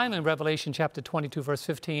 And finally, in Revelation chapter 22, verse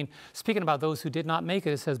 15, speaking about those who did not make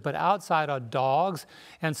it, it says, but outside are dogs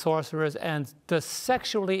and sorcerers and the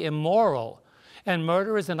sexually immoral and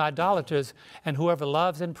murderers and idolaters and whoever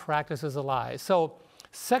loves and practices a lie. So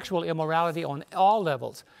sexual immorality on all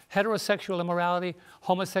levels, heterosexual immorality,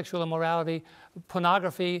 homosexual immorality,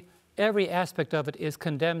 pornography, every aspect of it is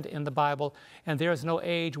condemned in the Bible, and there is no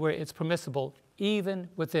age where it's permissible, even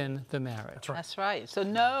within the marriage. That's right. That's right. So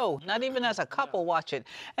no, not even as a couple watch it.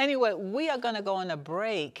 Anyway, we are going to go on a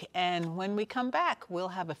break, and when we come back, we'll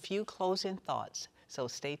have a few closing thoughts. So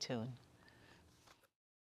stay tuned.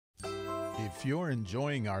 If you're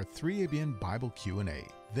enjoying our 3ABN Bible Q&A,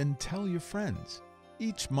 then tell your friends.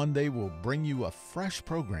 Each Monday, we'll bring you a fresh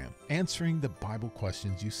program answering the Bible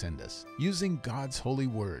questions you send us, using God's holy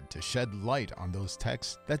word to shed light on those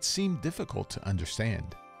texts that seem difficult to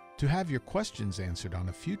understand. To have your questions answered on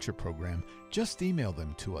a future program, just email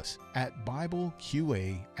them to us at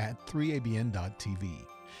BibleQA@3abn.tv.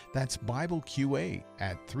 That's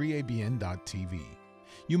BibleQA@3abn.tv.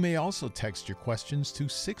 You may also text your questions to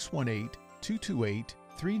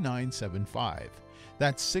 618-228-3975.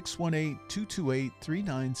 That's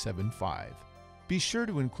 618-228-3975. Be sure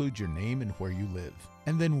to include your name and where you live,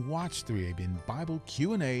 and then watch 3ABN Bible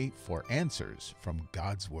Q&A for answers from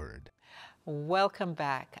God's Word. Welcome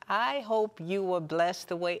back. I hope you were blessed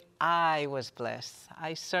the way I was blessed.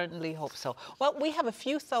 I certainly hope so. Well, we have a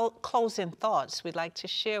few closing thoughts we'd like to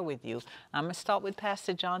share with you. I'm going to start with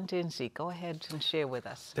Pastor John Dinsey. Go ahead and share with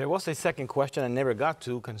us. There was a second question I never got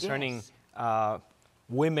to concerning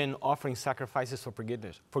women offering sacrifices for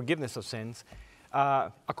forgiveness of sins.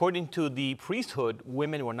 According to the priesthood,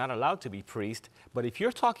 women were not allowed to be priests. But if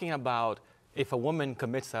you're talking about if a woman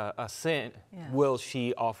commits a sin, will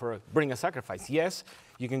she bring a sacrifice? Yes,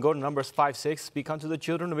 you can go to Numbers 5:6. Speak unto the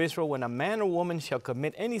children of Israel, when a man or woman shall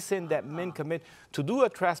commit any sin that men commit, to do a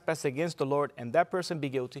trespass against the Lord, and that person be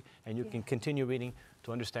guilty. And you can continue reading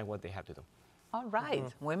to understand what they have to do. All right.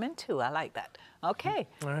 Women too. I like that. Okay.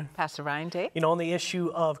 All right. Pastor Ryan Day. You know, on the issue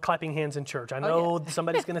of clapping hands in church, I know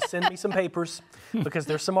somebody's going to send me some papers because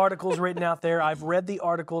there's some articles written out there. I've read the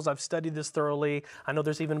articles. I've studied this thoroughly. I know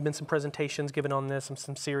there's even been some presentations given on this,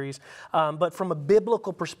 some series. But from a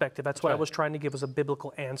biblical perspective, that's what I was trying to give was a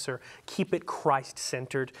biblical answer. Keep it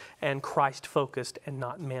Christ-centered and Christ-focused and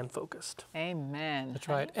not man-focused. Amen. That's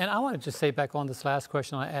right. And I want to just say back on this last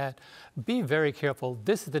question I had, be very careful.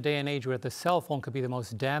 This is the day and age where the cell phone could be the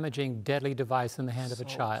most damaging, deadly device in the hand of a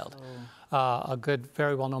child. A good,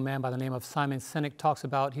 very well-known man by the name of Simon Sinek talks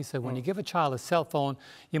about, he said, when you give a child a cell phone,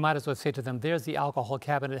 you might as well say to them, there's the alcohol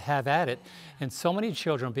cabinet, have at it. And so many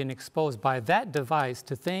children are being exposed by that device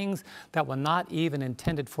to things that were not even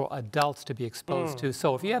intended for adults to be exposed to.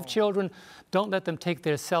 So if you have children, don't let them take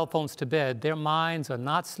their cell phones to bed. Their minds are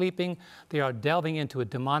not sleeping. They are delving into a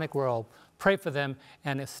demonic world. Pray for them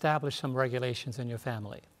and establish some regulations in your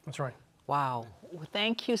family. That's right. Wow. Well,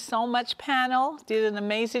 thank you so much, panel. Did an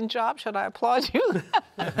amazing job. Should I applaud you?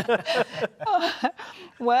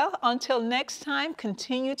 Well, until next time,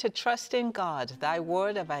 continue to trust in God. Thy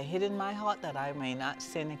word have I hid in my heart that I may not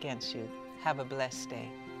sin against you. Have a blessed day.